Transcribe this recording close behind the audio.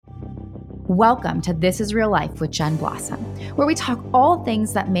Welcome to This Is Real Life with Jen Blossom, where we talk all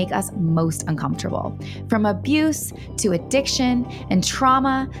things that make us most uncomfortable. From abuse to addiction and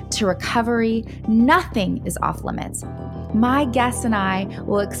trauma to recovery, nothing is off limits. My guests and I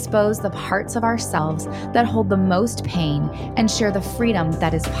will expose the parts of ourselves that hold the most pain and share the freedom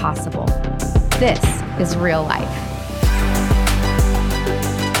that is possible. This is real life.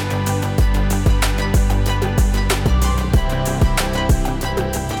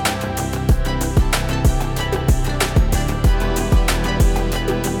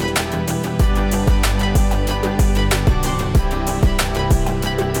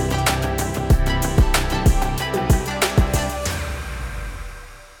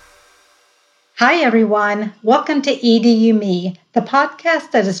 Hi, everyone. Welcome to EDU Me, the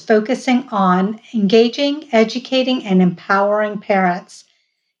podcast that is focusing on engaging, educating, and empowering parents.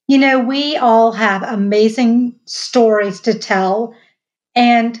 You know, we all have amazing stories to tell,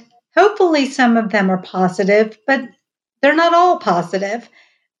 and hopefully some of them are positive, but they're not all positive.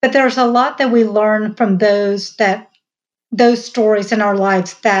 But there's a lot that we learn from those stories in our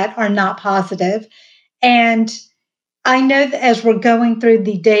lives that are not positive. And I know that as we're going through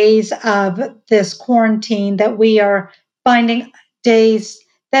the days of this quarantine, that we are finding days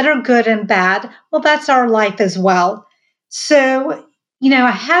that are good and bad. Well, that's our life as well. So, I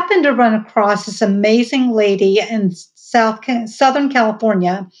happened to run across this amazing lady in Southern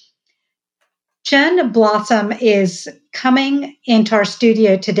California. Jen Blossom is coming into our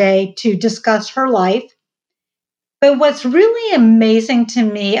studio today to discuss her life. But what's really amazing to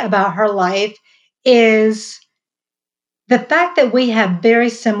me about her life is the fact that we have very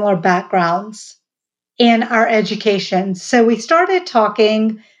similar backgrounds in our education. So we started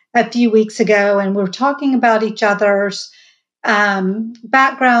talking a few weeks ago, and we were talking about each other's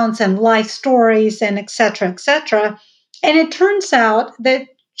backgrounds and life stories and et cetera, et cetera. And it turns out that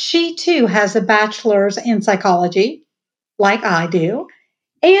she too has a bachelor's in psychology, like I do,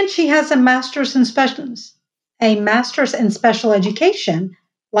 and she has a master's in special education,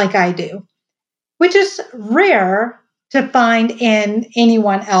 like I do, which is rare to find in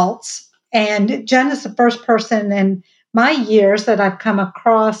anyone else. And Jen is the first person in my years that I've come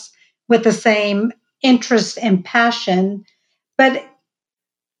across with the same interest and passion. But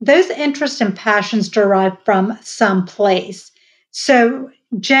those interests and passions derive from some place. So,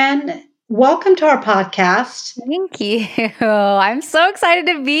 Jen, welcome to our podcast. Thank you. I'm so excited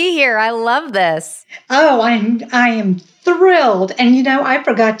to be here. I love this. Oh, I am thrilled. And I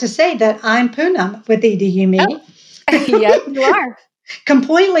forgot to say that I'm Poonam with EDU Me. Oh. Yes, you are.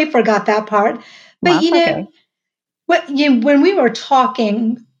 Completely forgot that part. But Well, okay. when we were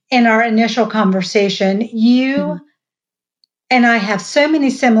talking in our initial conversation, you and I have so many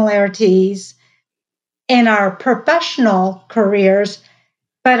similarities in our professional careers,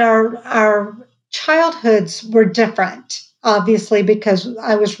 but our childhoods were different, obviously, because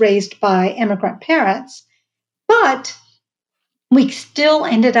I was raised by immigrant parents. But we still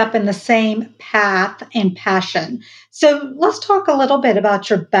ended up in the same path and passion. So let's talk a little bit about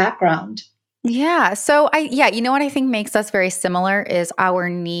your background. Yeah. So you know what I think makes us very similar is our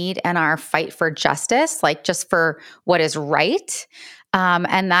need and our fight for justice, like just for what is right.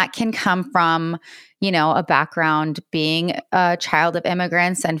 And that can come from, a background being a child of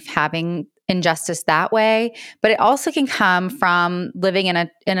immigrants and having injustice that way. But it also can come from living in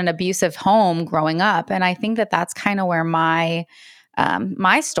an abusive home growing up. And I think that that's kind of where my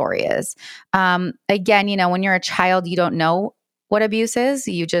story is. Again, when you're a child, you don't know what abuse is.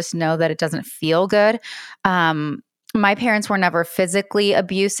 You just know that it doesn't feel good. My parents were never physically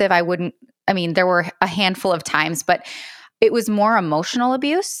abusive. There were a handful of times, but it was more emotional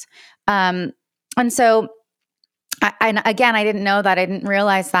abuse. And so, and again, I didn't know that. I didn't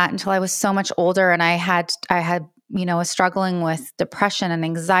realize that until I was so much older, and I had was struggling with depression and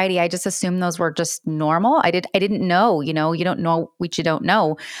anxiety. I just assumed those were just normal. I didn't know, you don't know what you don't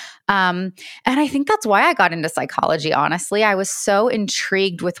know. And I think that's why I got into psychology. Honestly, I was so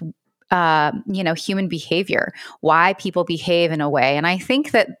intrigued with, human behavior, why people behave in a way. And I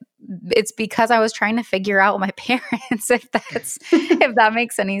think that it's because I was trying to figure out my parents, if that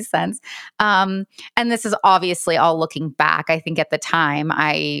makes any sense. And this is obviously all looking back. I think at the time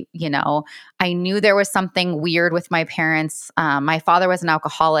I knew there was something weird with my parents. My father was an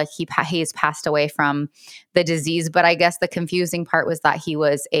alcoholic. He's passed away from the disease, but I guess the confusing part was that he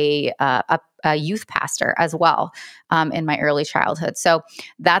was a youth pastor as well in my early childhood. So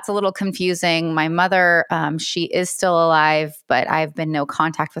that's a little confusing. My mother, she is still alive, but I've been no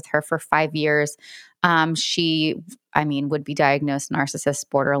contact with her for 5 years. She would be diagnosed narcissist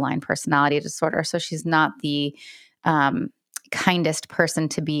borderline personality disorder. So she's not the kindest person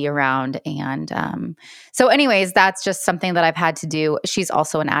to be around. And so anyways, that's just something that I've had to do. She's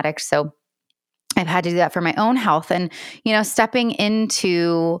also an addict, so I've had to do that for my own health. And, stepping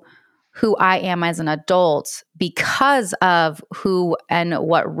into who I am as an adult because of who and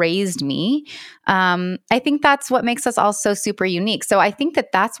what raised me, I think that's what makes us all so super unique. So I think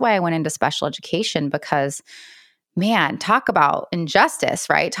that that's why I went into special education, because man, talk about injustice,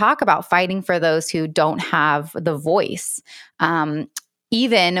 right? Talk about fighting for those who don't have the voice.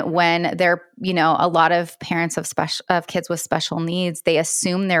 Even when they're, a lot of parents of kids with special needs, they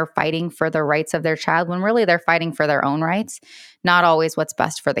assume they're fighting for the rights of their child when really they're fighting for their own rights, not always what's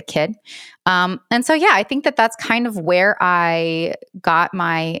best for the kid. And so, yeah, I think that that's kind of where I got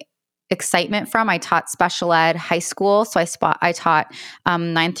my excitement from. I taught special ed high school. So I taught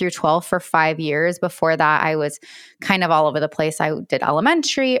 9 through 12 for 5 years. Before that, I was kind of all over the place. I did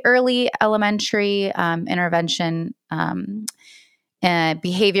early elementary intervention,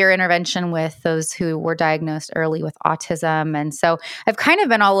 behavior intervention with those who were diagnosed early with autism. And so I've kind of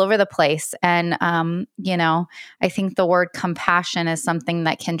been all over the place. And, I think the word compassion is something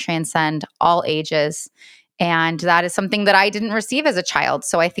that can transcend all ages. And that is something that I didn't receive as a child.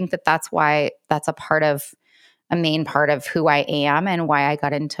 So I think that that's why that's a main part of who I am and why I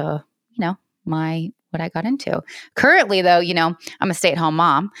got into, what I got into. Currently, though, I'm a stay-at-home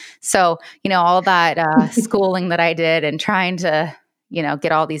mom. So, all that schooling that I did and trying to,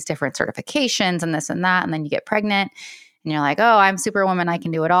 get all these different certifications and this and that, and then you get pregnant and you're like, oh, I'm Superwoman, I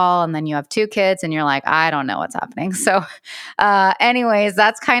can do it all. And then you have 2 kids and you're like, I don't know what's happening. So anyways,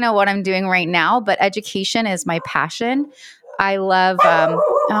 that's kind of what I'm doing right now. But education is my passion. I love,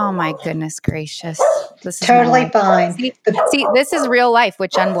 oh my goodness gracious. This is totally fine. See, this is real life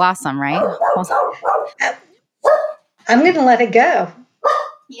with Jen Blossom, right? I'm going to let it go.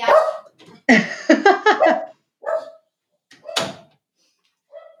 Yeah.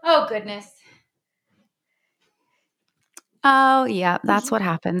 Oh, goodness. Oh, yeah, that's what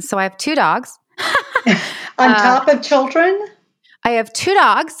happens. So I have 2 dogs. On top of children? I have 2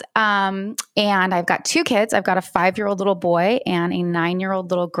 dogs, and I've got 2 kids. I've got a 5-year-old little boy and a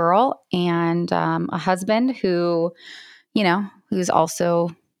 9-year-old little girl, and a husband who, who's also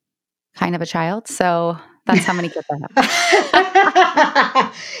kind of a child. So that's how many kids I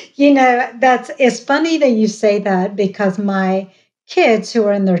have. It's funny that you say that, because my kids who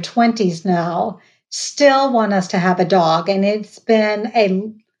are in their 20s now still want us to have a dog. And it's been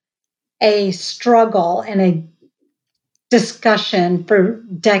a struggle and a discussion for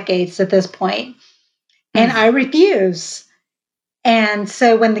decades at this point. And I refuse. And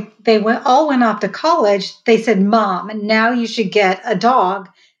so when they all went off to college, they said, Mom, now you should get a dog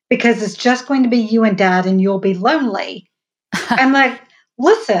because it's just going to be you and Dad and you'll be lonely. I'm like,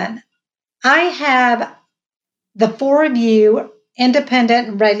 listen, I have the 4 of you independent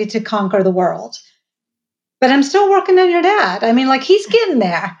and ready to conquer the world. But I'm still working on your dad. I mean, he's getting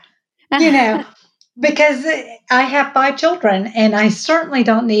there, because I have 5 children and I certainly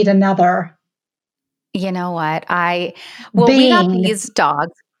don't need another. You know what? We got these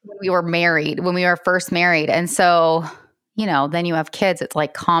dogs when we were first married. And so, then you have kids, it's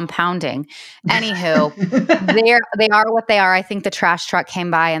like compounding. Anywho, they are what they are. I think the trash truck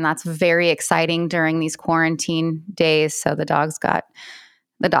came by and that's very exciting during these quarantine days. So the dogs got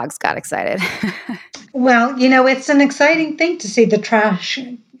excited. Well, it's an exciting thing to see the trash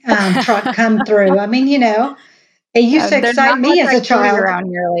truck come through. I mean, it used to excite me as a child. Around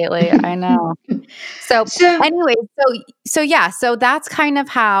here lately, I know. So anyway, so that's kind of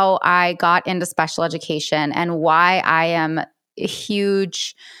how I got into special education and why I am a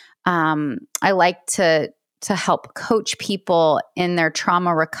huge. I like to help coach people in their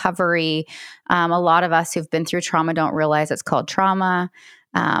trauma recovery. A lot of us who've been through trauma don't realize it's called trauma.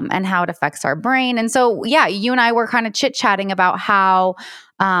 And how it affects our brain. And so, yeah, you and I were kind of chit-chatting about how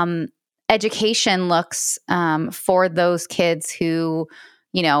education looks for those kids who,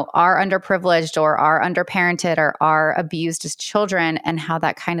 are underprivileged or are underparented or are abused as children, and how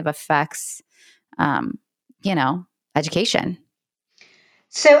that kind of affects, education.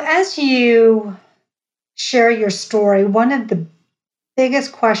 So as you share your story, one of the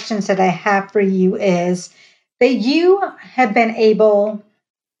biggest questions that I have for you is that you have been able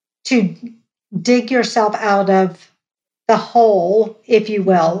to dig yourself out of the hole, if you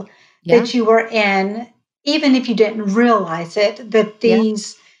will, that you were in, even if you didn't realize it, that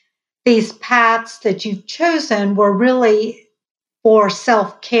these paths that you've chosen were really for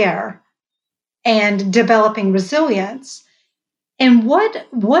self-care and developing resilience. And what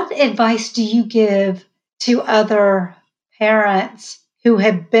advice do you give to other parents who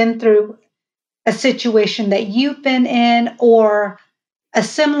have been through a situation that you've been in or a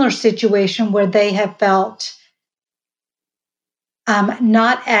similar situation where they have felt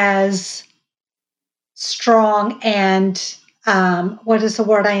not as strong and what is the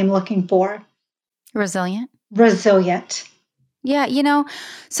word I am looking for? Resilient. Resilient. Yeah,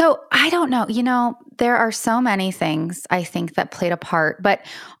 so I don't know. There are so many things I think that played a part, but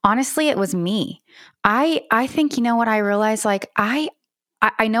honestly, it was me. I think what I realized, like I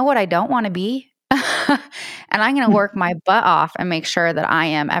know what I don't want to be. And I'm going to work my butt off and make sure that I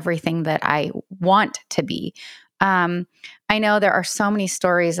am everything that I want to be. Um, I know there are so many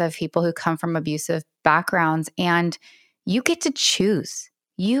stories of people who come from abusive backgrounds, and you get to choose.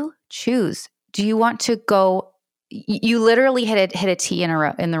 You choose. Do you want to go? You literally hit a T in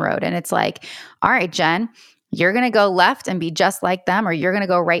the road, and it's like, all right, Jen, you're going to go left and be just like them, or you're going to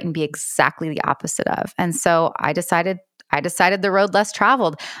go right and be exactly the opposite of. And so I decided the road less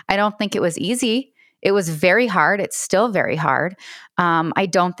traveled. I don't think it was easy. It was very hard. It's still very hard. I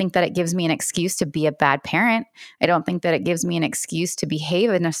don't think that it gives me an excuse to be a bad parent. I don't think that it gives me an excuse to behave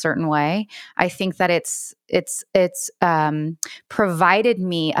in a certain way. I think that it's provided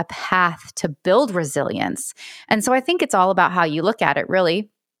me a path to build resilience. And so I think it's all about how you look at it, really.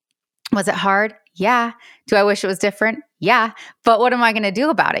 Was it hard? Yeah. Do I wish it was different? Yeah. But what am I going to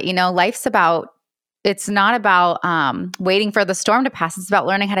do about it? It's not about waiting for the storm to pass. It's about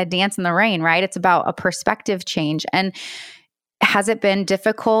learning how to dance in the rain, right? It's about a perspective change. Has it been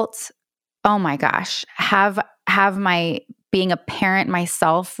difficult? Oh my gosh. Have my being a parent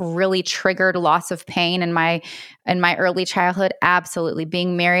myself really triggered lots of pain in my early childhood? Absolutely.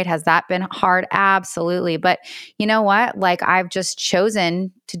 Being married, has that been hard? Absolutely. But you know what? Like, I've just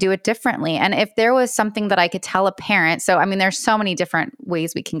chosen to do it differently. And if there was something that I could tell a parent, so I mean, there's so many different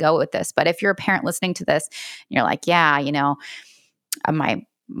ways we can go with this, but if you're a parent listening to this, and you're like, yeah, my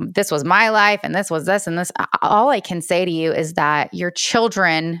this was my life and this was this and this, all I can say to you is that your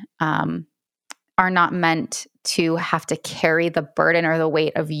children are not meant to have to carry the burden or the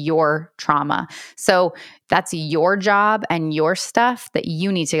weight of your trauma. So that's your job and your stuff that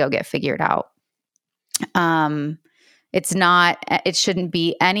you need to go get figured out. It shouldn't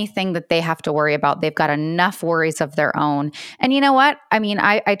be anything that they have to worry about. They've got enough worries of their own. And you know what? I mean,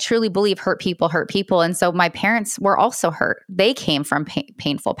 I truly believe hurt people hurt people. And so my parents were also hurt. They came from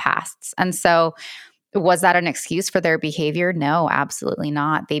painful pasts. And so was that an excuse for their behavior? No, absolutely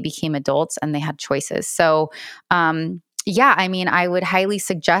not. They became adults and they had choices. So, yeah, I mean, I would highly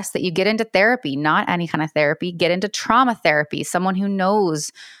suggest that you get into therapy, not any kind of therapy, get into trauma therapy, someone who knows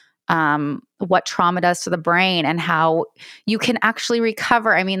what trauma does to the brain and how you can actually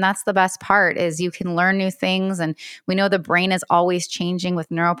recover. I mean, that's the best part, is you can learn new things. And we know the brain is always changing with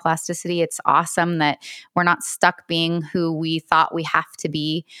neuroplasticity. It's awesome that we're not stuck being who we thought we have to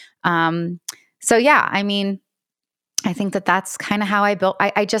be. So yeah, I mean, I think that that's kind of how I built.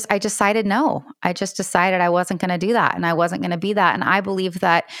 I decided no. I just decided I wasn't going to do that, and I wasn't going to be that. And I believe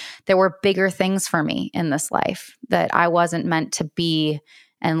that there were bigger things for me in this life, that I wasn't meant to be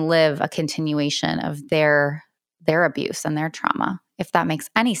and live a continuation of their abuse and their trauma, if that makes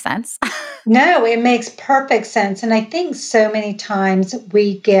any sense. No, it makes perfect sense. And I think so many times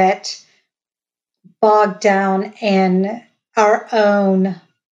we get bogged down in our own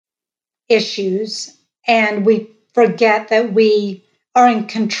issues and we forget that we are in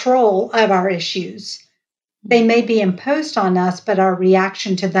control of our issues. They may be imposed on us, but our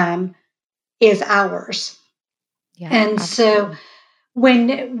reaction to them is ours. Yeah, and absolutely. so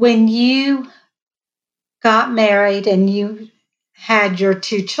when you got married and you had your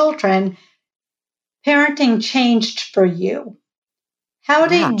two children, parenting changed for you. How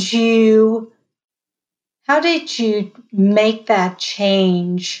Yeah. did you make that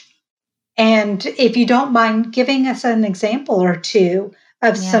change? And if you don't mind giving us an example or two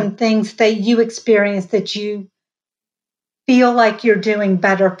of Yeah. some things that you experienced that you feel like you're doing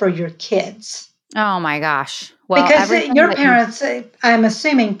better for your kids. Oh my gosh. Well, Because everything your that you parents, I'm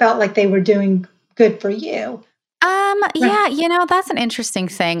assuming, felt like they were doing good for you. Right. Yeah, that's an interesting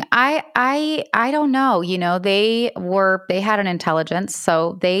thing. I don't know. They had an intelligence,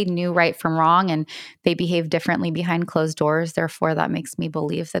 so they knew right from wrong, and they behaved differently behind closed doors. Therefore, that makes me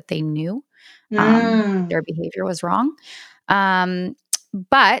believe that they knew that Mm. their behavior was wrong.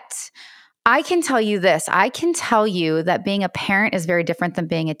 But I can tell you this. I can tell you that being a parent is very different than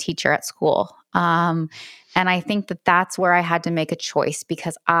being a teacher at school. And I think that that's where I had to make a choice,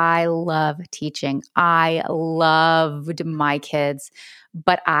 because I love teaching. I loved my kids,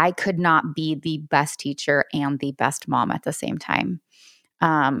 but I could not be the best teacher and the best mom at the same time.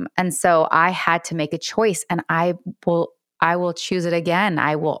 And so I had to make a choice, and I will choose it again.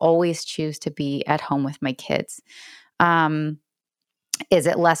 I will always choose to be at home with my kids. Is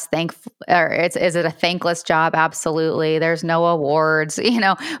it less thankful, or is it a thankless job? Absolutely. There's no awards, but you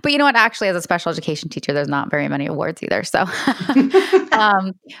know what? Actually, as a special education teacher, there's not very many awards either. So,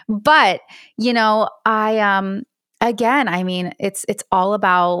 but again, I mean, it's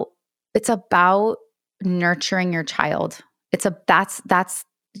about nurturing your child. That's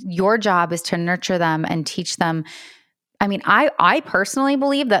your job, is to nurture them and teach them. I mean, I personally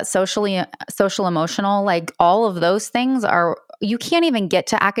believe that social, emotional, like all of those things you can't even get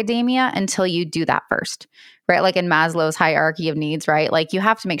to academia until you do that first, right? Like in Maslow's hierarchy of needs, right? Like you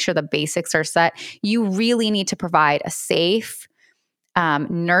have to make sure the basics are set. You really need to provide a safe,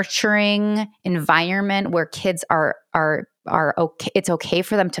 nurturing environment where kids are okay. It's okay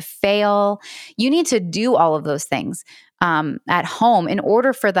for them to fail. You need to do all of those things at home in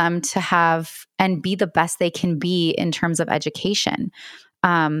order for them to have and be the best they can be in terms of education.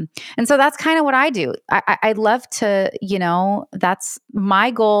 And so that's kind of what I do. I'd love to, that's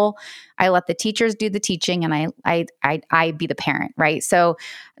my goal. I let the teachers do the teaching, and I be the parent, right? So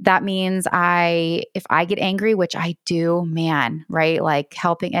that means if I get angry, which I do, man, right? Like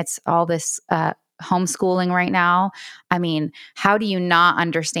helping, it's all this, homeschooling right now. I mean, how do you not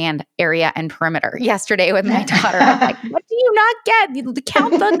understand area and perimeter? Yesterday with my daughter, I'm like, what do you not get? You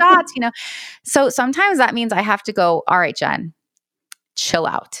count the dots, So sometimes that means I have to go, all right, Jen, chill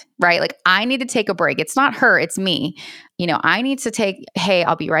out, right? Like I need to take a break. It's not her, it's me. I need to hey,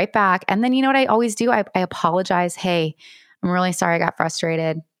 I'll be right back. And then you know what I always do? I apologize. Hey, I'm really sorry I got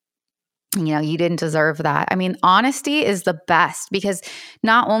frustrated. You didn't deserve that. I mean, honesty is the best, because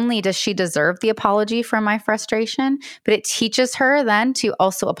not only does she deserve the apology for my frustration, but it teaches her then to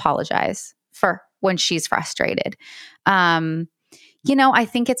also apologize for when she's frustrated. I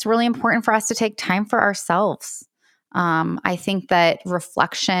think it's really important for us to take time for ourselves. I think that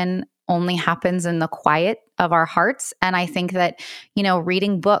reflection only happens in the quiet of our hearts. And I think that,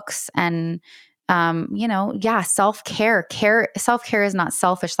 reading books and, self-care. Self-care is not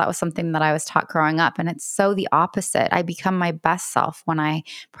selfish. That was something that I was taught growing up. And it's so the opposite. I become my best self when I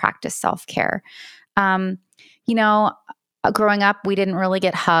practice self-care. Growing up, we didn't really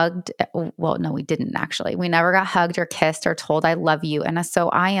get hugged. Well, no, we didn't actually. We never got hugged or kissed or told I love you. And so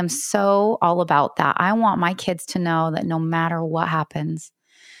I am so all about that. I want my kids to know that no matter what happens,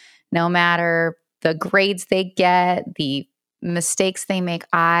 no matter the grades they get, the mistakes they make,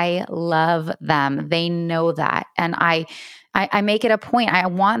 I love them. They know that. And I make it a point. I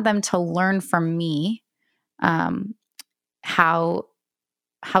want them to learn from me how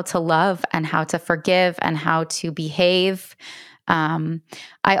to love and how to forgive and how to behave. I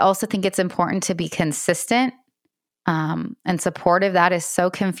also think it's important to be consistent and supportive. That is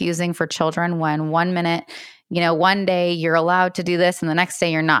so confusing for children when 1 minute, one day you're allowed to do this and the next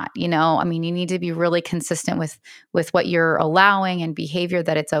day you're not. I mean, you need to be really consistent with what you're allowing and behavior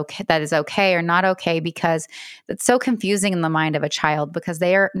that is okay or not okay, because it's so confusing in the mind of a child because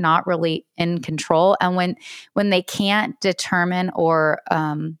they are not really in control. And when they can't determine or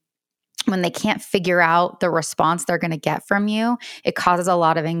when they can't figure out the response they're going to get from you, it causes a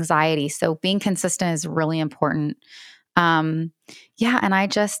lot of anxiety. So being consistent is really important. And I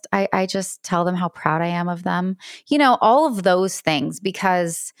just tell them how proud I am of them. All of those things,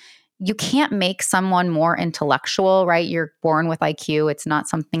 because you can't make someone more intellectual, right? You're born with IQ. It's not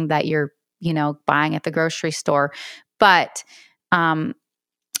something that you're, buying at the grocery store. But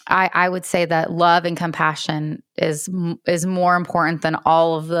I would say that love and compassion is more important than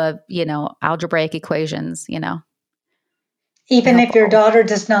all of the, algebraic equations, Even if your daughter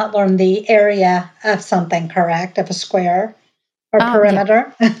does not learn the area of something, correct? Of a square or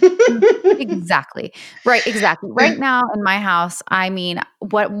perimeter? Yeah. Exactly. Right. Exactly. Right now in my house, I mean,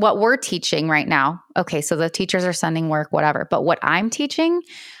 what we're teaching right now, okay, so the teachers are sending work, whatever. But what I'm teaching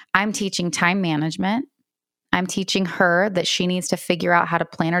time management. I'm teaching her that she needs to figure out how to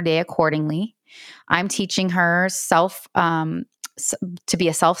plan her day accordingly. I'm teaching her to be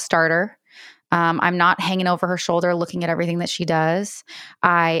a self-starter. I'm not hanging over her shoulder looking at everything that she does.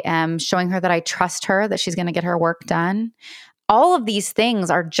 I am showing her that I trust her, that she's going to get her work done. All of these things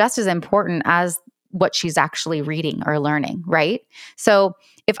are just as important as what she's actually reading or learning, right? So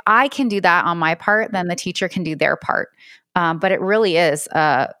if I can do that on my part, then the teacher can do their part. But it really is,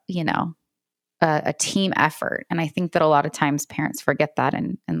 a team effort. And I think that a lot of times parents forget that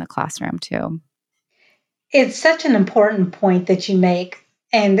in the classroom too. It's such an important point that you make.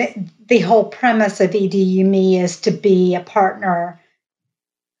 And the whole premise of EDUME is to be a partner,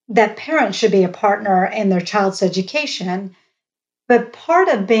 that parents should be a partner in their child's education. But part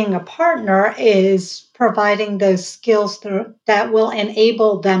of being a partner is providing those skills that will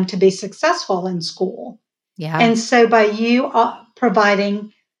enable them to be successful in school. Yeah. And so by you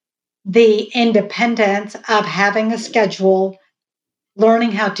providing the independence of having a schedule,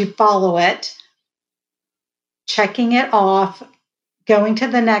 learning how to follow it, checking it off, going to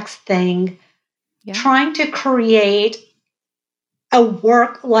the next thing, Yeah. trying to create a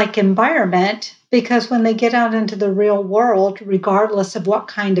work like environment, because when they get out into the real world, regardless of what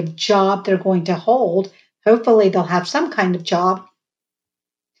kind of job they're going to hold, hopefully they'll have some kind of job,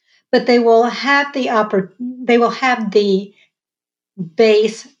 but they will have the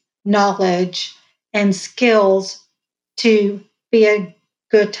base knowledge and skills to be a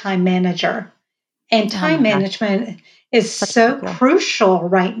good time manager. And Oh time my gosh. management is Such a big so deal. crucial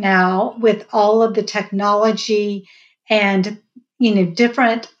right now with all of the technology and,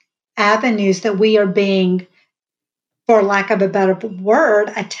 different avenues that we are being, for lack of a better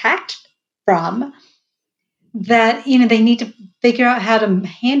word, attacked from, that, they need to figure out how to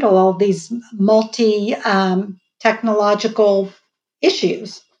handle all these multi technological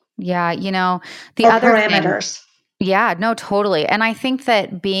issues Yeah. The or other thing, parameters. yeah, no, totally. And I think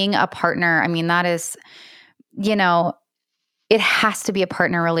that being a partner, I mean, that is, you know, it has to be a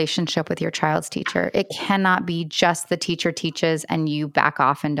partner relationship with your child's teacher. It cannot be just the teacher teaches and you back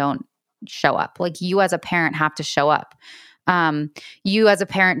off and don't show up. Like you as a parent have to show up. You as a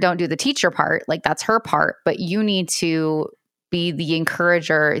parent don't do the teacher part, like that's her part, but you need to be the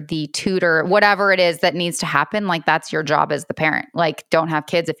encourager, the tutor, whatever it is that needs to happen. Like that's your job as the parent. Like don't have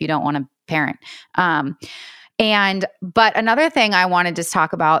kids if you don't want to parent. But another thing I wanted to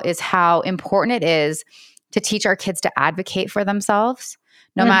talk about is how important it is to teach our kids to advocate for themselves,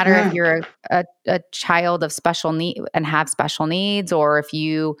 no matter if Mm-hmm. you're a child of special need and have special needs, or if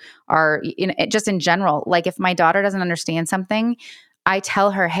you are just in general. Like if my daughter doesn't understand something, I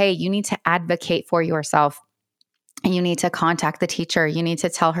tell her, hey, you need to advocate for yourself. And you need to contact the teacher. You need to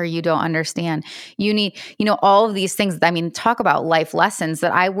tell her you don't understand. You need, all of these things. I mean, talk about life lessons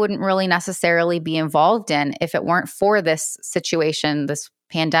that I wouldn't really necessarily be involved in if it weren't for this situation, this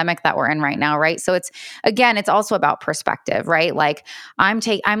pandemic that we're in right now, right? So it's also about perspective, right? Like I'm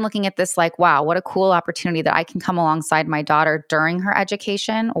looking at this like, wow, what a cool opportunity that I can come alongside my daughter during her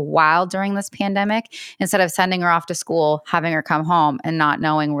education while during this pandemic, instead of sending her off to school, having her come home and not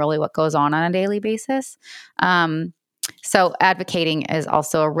knowing really what goes on a daily basis. So advocating is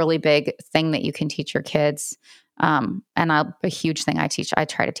also a really big thing that you can teach your kids. And a huge thing I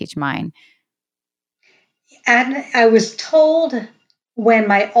try to teach mine. And I was told when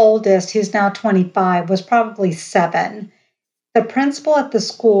my oldest, who's now 25, was probably 7, the principal at the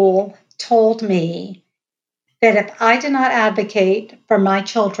school told me that if I did not advocate for my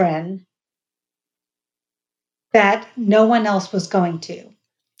children, that no one else was going to.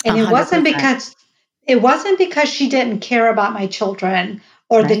 And it wasn't 100%. because it wasn't because she didn't care about my children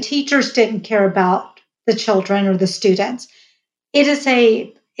or the Right? teachers didn't care about the children or the students.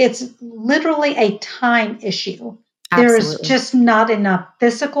 It's literally a time issue. There is Absolutely. just not enough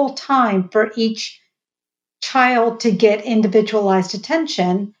physical time for each child to get individualized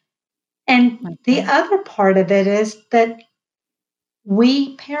attention. And That's the right. other part of it is that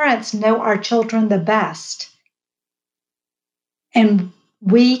we parents know our children the best. And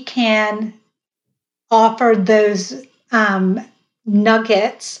we can offer those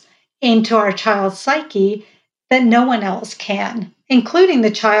nuggets into our child's psyche that no one else can, including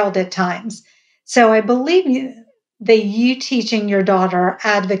the child at times. So I believe that you teaching your daughter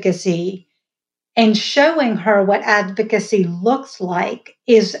advocacy and showing her what advocacy looks like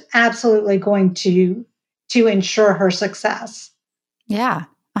is absolutely going to ensure her success. Yeah.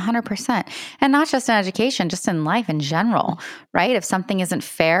 100%. And not just in education, just in life in general, right? If something isn't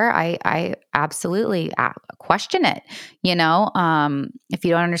fair, I absolutely question it. If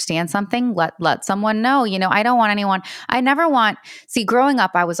you don't understand something, let someone know. I don't want anyone, I never want, see, growing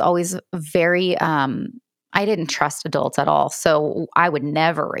up, I was always very, I didn't trust adults at all. So I would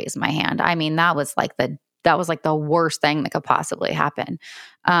never raise my hand. I mean, that was like the worst thing that could possibly happen.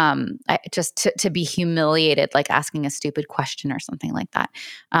 Just to be humiliated, like asking a stupid question or something like that.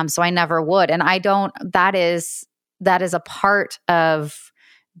 So I never would. And I don't, that is a part of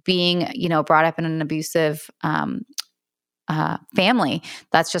being, brought up in an abusive family.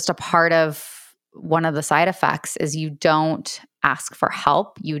 That's just a part of one of the side effects is you don't ask for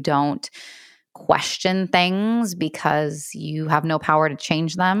help. You don't question things because you have no power to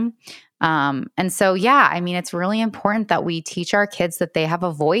change them. And so, yeah, I mean, it's really important that we teach our kids that they have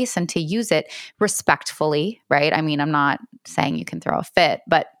a voice and to use it respectfully, right? I mean, I'm not saying you can throw a fit,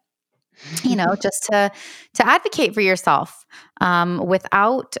 but just to advocate for yourself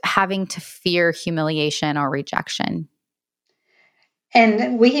without having to fear humiliation or rejection.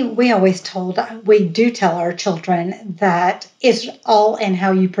 And we do tell our children that it's all in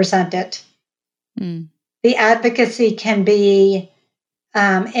how you present it. Mm. The advocacy can be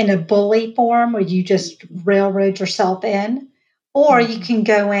in a bully form where you just railroad yourself in, or you can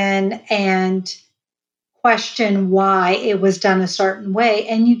go in and question why it was done a certain way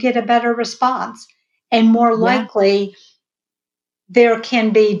and you get a better response. And more likely, there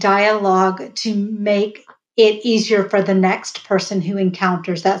can be dialogue to make it easier for the next person who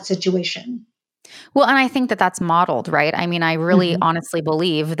encounters that situation. Well, and I think that that's modeled, right? I mean, I really honestly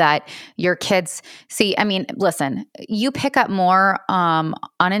believe that your kids see, I mean, listen, you pick up more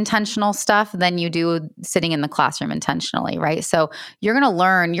unintentional stuff than you do sitting in the classroom intentionally, right? So you're going to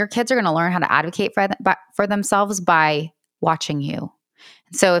learn, your kids are going to learn how to advocate for themselves by watching you.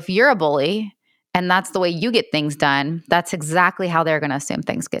 So if you're a bully and that's the way you get things done, that's exactly how they're going to assume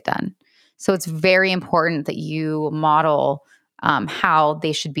things get done. So it's very important that you model how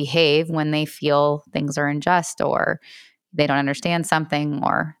they should behave when they feel things are unjust or they don't understand something,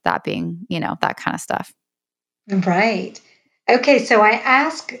 or that being, that kind of stuff. Right. Okay, so I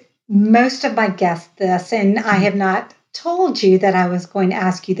ask most of my guests this, and I have not told you that I was going to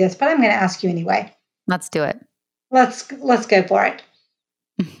ask you this, but I'm going to ask you anyway. Let's do it. Let's go for it.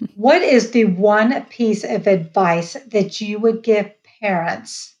 What is the one piece of advice that you would give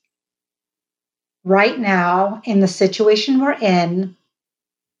parents right now in the situation we're in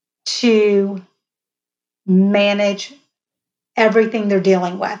to manage everything they're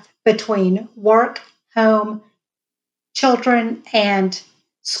dealing with between work, home, children, and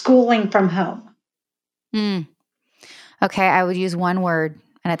schooling from home? Okay, I would use one word,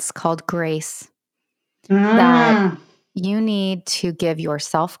 and it's called grace. That you need to give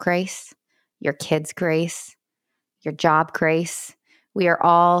yourself grace, your kids grace, your job grace. We are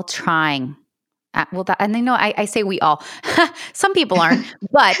all trying. And I say we all. Some people aren't,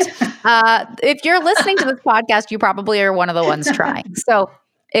 but if you're listening to this podcast, you probably are one of the ones trying. So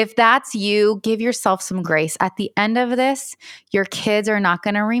if that's you, give yourself some grace. At the end of this, your kids are not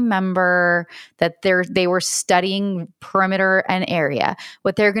going to remember that they were studying perimeter and area.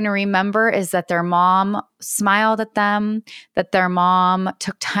 What they're going to remember is that their mom smiled at them, that their mom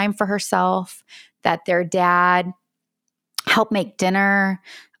took time for herself, that their dad help make dinner,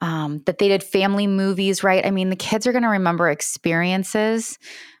 that they did family movies, right? I mean, the kids are going to remember experiences,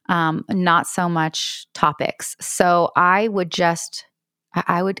 not so much topics. So I would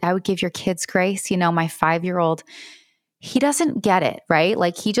give your kids grace. My 5-year-old, he doesn't get it, right?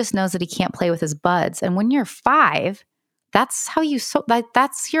 Like he just knows that he can't play with his buds. And when you're 5, that's how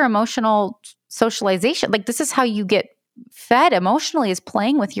that's your emotional socialization. Like this is how you get fed emotionally, is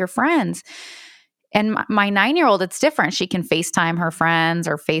playing with your friends. And my 9-year-old, it's different. She can FaceTime her friends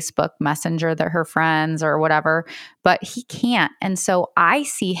or Facebook Messenger her friends or whatever, but he can't. And so I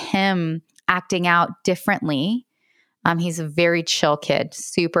see him acting out differently. He's a very chill kid,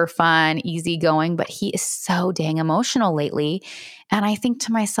 super fun, easygoing, but he is so dang emotional lately. And I think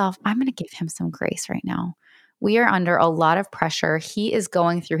to myself, I'm going to give him some grace right now. We are under a lot of pressure. He is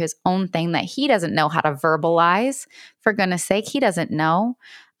going through his own thing that he doesn't know how to verbalize. For goodness sake, he doesn't know.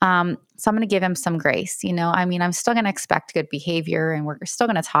 So I'm going to give him some grace. I'm still going to expect good behavior and we're still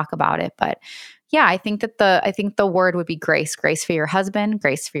going to talk about it. But yeah, I think the word would be grace. Grace for your husband,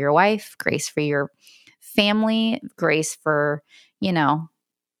 grace for your wife, grace for your family, grace for,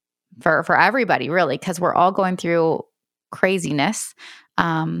 for everybody really, because we're all going through craziness.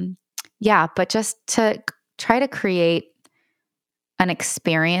 But just to try to create an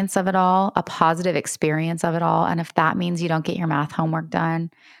experience of it all, a positive experience of it all. And if that means you don't get your math homework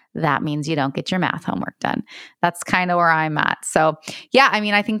done, that means you don't get your math homework done. That's kind of where I'm at. So yeah,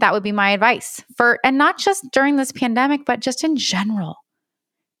 I think that would be my advice and not just during this pandemic, but just in general.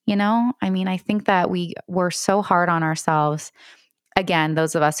 I think that we're so hard on ourselves. Again,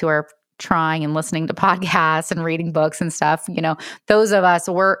 those of us who are trying and listening to podcasts and reading books and stuff, those of us,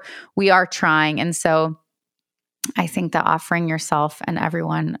 we are trying. And so I think that offering yourself and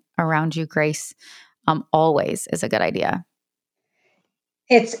everyone around you grace always is a good idea.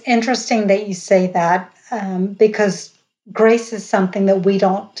 It's interesting that you say that because grace is something that we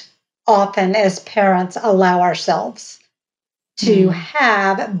don't often as parents allow ourselves to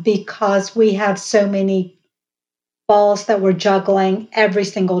have because we have so many balls that we're juggling every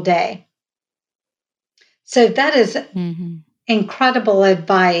single day. So that is incredible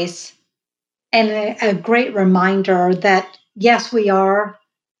advice and a great reminder that, yes, we are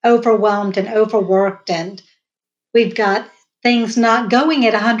overwhelmed and overworked, and we've got things not going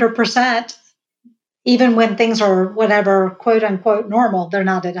at 100%, even when things are whatever, quote unquote, normal, they're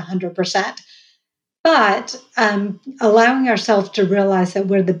not at 100%. But allowing ourselves to realize that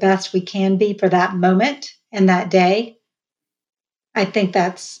we're the best we can be for that moment and that day, I think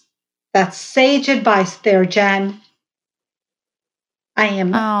that's sage advice there, Jen.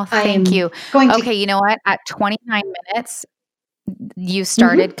 Thank you. Going to. Okay, you know what? At 29 minutes, you Mhm.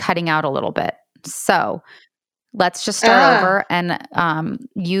 started cutting out a little bit. So let's just start over. And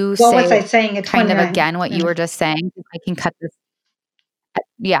you What was say I saying at kind of 29 again what you were minutes? just saying. I can cut this.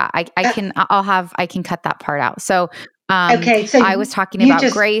 Yeah, I can. I can cut that part out. So Okay, so I was talking you about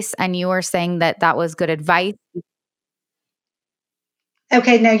just. grace, and you were saying that that was good advice.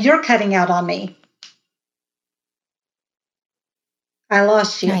 Okay, now you're cutting out on me. I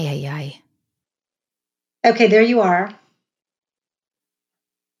lost you. Ay, ay, ay. Okay, there you are. All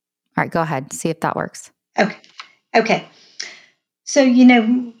right, go ahead. See if that works. Okay. So,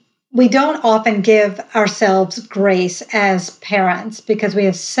 we don't often give ourselves grace as parents because we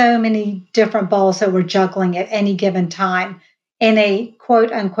have so many different balls that we're juggling at any given time in a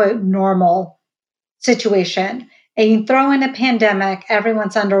quote unquote normal situation. And you throw in a pandemic,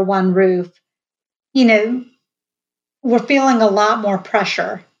 everyone's under one roof, we're feeling a lot more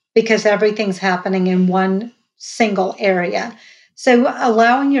pressure because everything's happening in one single area. So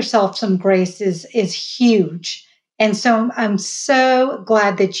allowing yourself some grace is huge. And so I'm so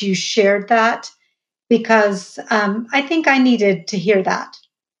glad that you shared that because I think I needed to hear that.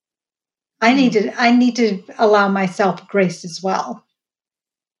 I need to allow myself grace as well.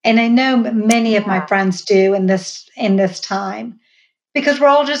 And I know many of my friends do in this time because we're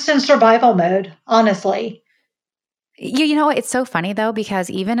all just in survival mode, honestly. You know, it's so funny though, because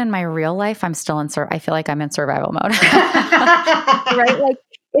even in my real life, I'm still I feel like I'm in survival mode. Right? Like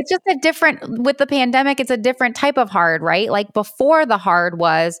it's just a different, with the pandemic, it's a different type of hard, right? Like before the hard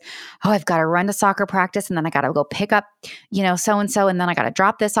was, oh, I've got to run to soccer practice and then I got to go pick up, so and so, and then I got to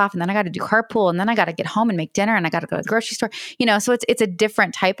drop this off and then I got to do carpool and then I got to get home and make dinner and I got to go to the grocery store, so it's a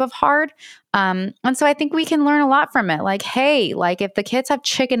different type of hard. And so I think we can learn a lot from it. Like, hey, like if the kids have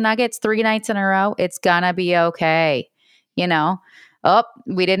chicken nuggets 3 nights in a row, it's gonna be okay. Oh,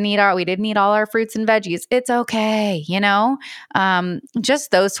 we didn't eat all our fruits and veggies. It's okay.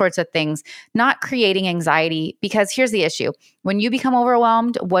 Just those sorts of things, not creating anxiety, because here's the issue. When you become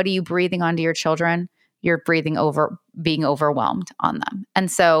overwhelmed, what are you breathing onto your children? You're being overwhelmed on them.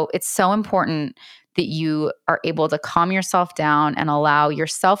 And so it's so important that you are able to calm yourself down and allow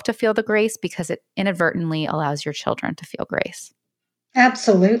yourself to feel the grace, because it inadvertently allows your children to feel grace.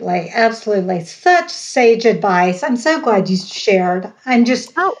 Absolutely. Absolutely. Such sage advice. I'm so glad you shared. I'm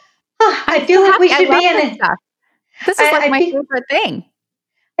just, Oh, I I'm feel so like we happy. I should love be in this a, stuff. This is like I my think, favorite thing.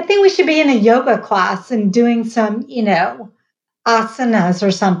 I think we should be in a yoga class and doing some, asanas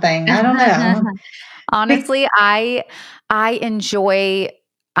or something. I don't know. Honestly, I enjoy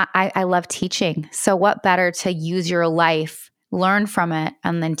I love teaching. So what better to use your life, learn from it,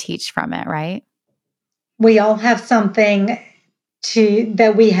 and then teach from it, right? We all have something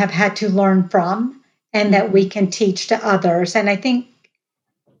that we have had to learn from and that we can teach to others. And I think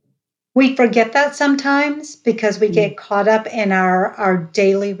we forget that sometimes because we get caught up in our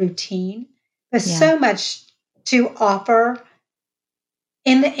daily routine. There's so much to offer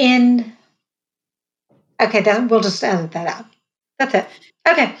in okay, then we'll just edit that out. That's it.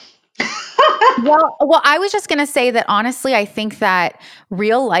 Okay. Well, I was just going to say that honestly, I think that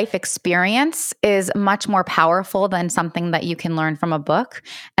real life experience is much more powerful than something that you can learn from a book.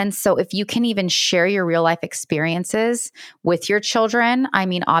 And so if you can even share your real life experiences with your children, I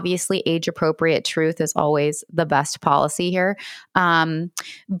mean, obviously age appropriate truth is always the best policy here.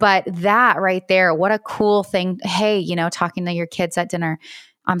 But that right there, what a cool thing. Hey, talking to your kids at dinner.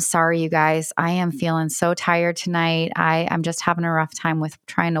 I'm sorry, you guys. I am feeling so tired tonight. I'm just having a rough time with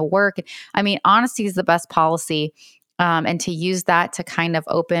trying to work. I mean, honesty is the best policy. And to use that to kind of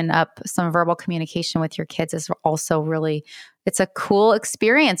open up some verbal communication with your kids is also really, it's a cool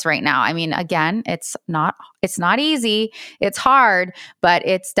experience right now. I mean, again, it's not easy. It's hard, but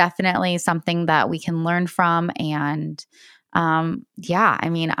it's definitely something that we can learn from. And yeah,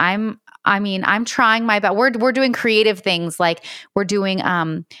 I'm trying my best. We're doing creative things, like we're doing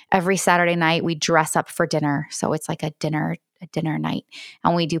every Saturday night we dress up for dinner. So it's like a dinner night,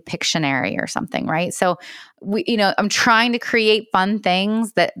 and we do Pictionary or something, right? So I'm trying to create fun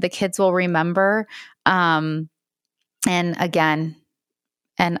things that the kids will remember. And again,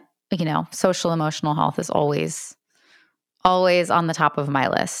 and social emotional health is always on the top of my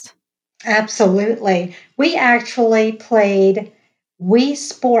list. Absolutely. We actually played Wii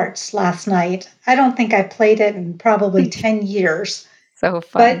Sports last night. I don't think I played it in probably 10 years. So But,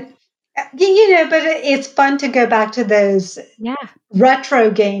 fun. but it's fun to go back to those Yeah, retro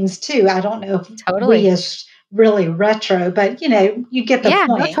games too. I don't know if Wii totally. is really retro, but you get the Yeah,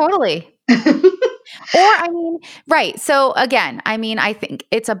 no, point. totally. Or I mean, right. So again, I mean, I think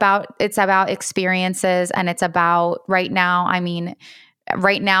it's about experiences, and it's about right now, I mean,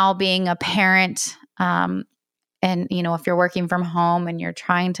 right now being a parent, and if you're working from home and you're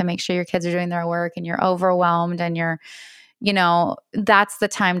trying to make sure your kids are doing their work and you're overwhelmed and that's the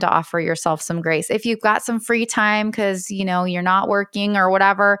time to offer yourself some grace. If you've got some free time because, you're not working or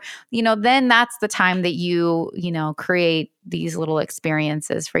whatever, then that's the time that you create these little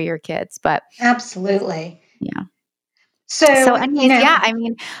experiences for your kids. But Absolutely. yeah. So So, anyways, yeah, I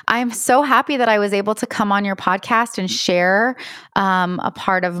mean, I'm so happy that I was able to come on your podcast and share a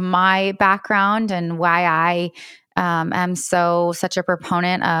part of my background and why I am such a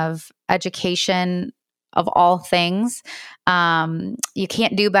proponent of education of all things. You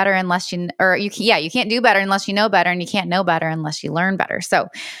can't do better unless you can't do better unless you know better, and you can't know better unless you learn better. So,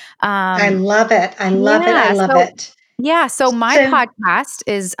 I um, love it. I love it. I yeah, love so it. yeah. So my So, podcast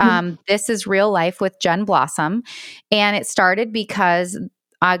is This is Real Life with Jen Blossom. And it started because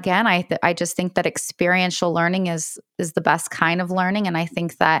again, I just think that experiential learning is the best kind of learning. And I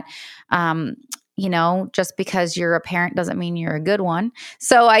think that just because you're a parent doesn't mean you're a good one.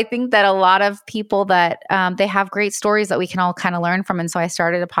 So I think that a lot of people that they have great stories that we can all kind of learn from. And so I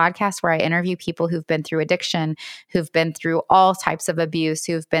started a podcast where I interview people who've been through addiction, who've been through all types of abuse,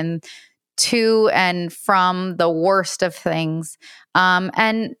 who've been to and from the worst of things.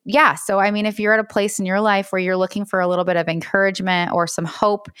 And yeah, so I mean, if you're at a place in your life where you're looking for a little bit of encouragement or some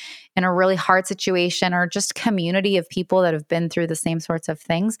hope in a really hard situation, or just community of people that have been through the same sorts of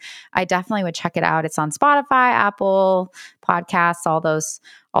things, I definitely would check it out. It's on Spotify, Apple Podcasts, all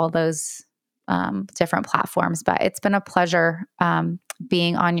those different platforms. But it's been a pleasure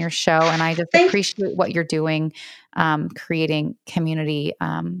being on your show, and I just thank appreciate what you're doing, creating community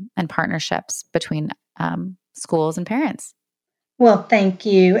and partnerships between schools and parents. Well, thank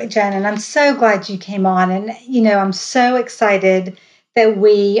you, Jen. And I'm so glad you came on. And, I'm so excited that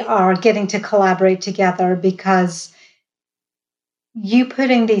we are getting to collaborate together because you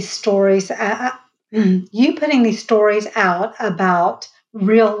putting these stories, you putting these stories out about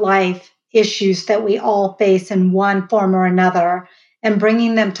real life issues that we all face in one form or another, and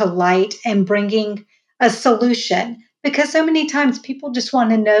bringing them to light and bringing a solution. Because so many times people just want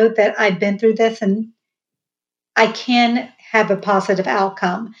to know that I've been through this and I can have a positive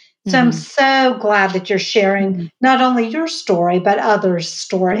outcome. So I'm Mm-hmm. so glad that you're sharing Mm-hmm. not only your story, but others'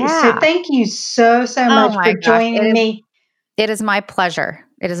 stories. So Yeah. thank you so, so Oh much for my gosh. joining me. It is my pleasure.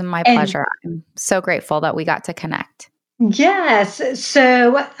 It is my And pleasure. I'm so grateful that we got to connect. yes,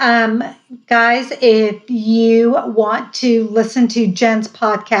 so guys, if you want to listen to Jen's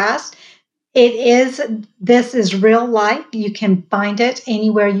podcast, This is Real Life. You can find it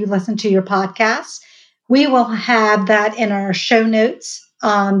anywhere you listen to your podcasts. We will have that in our show notes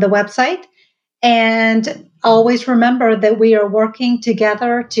on the website. And always remember that we are working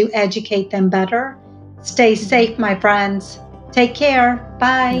together to educate them better. Stay safe, my friends. Take care.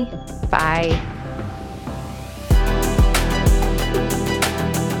 Bye. Bye.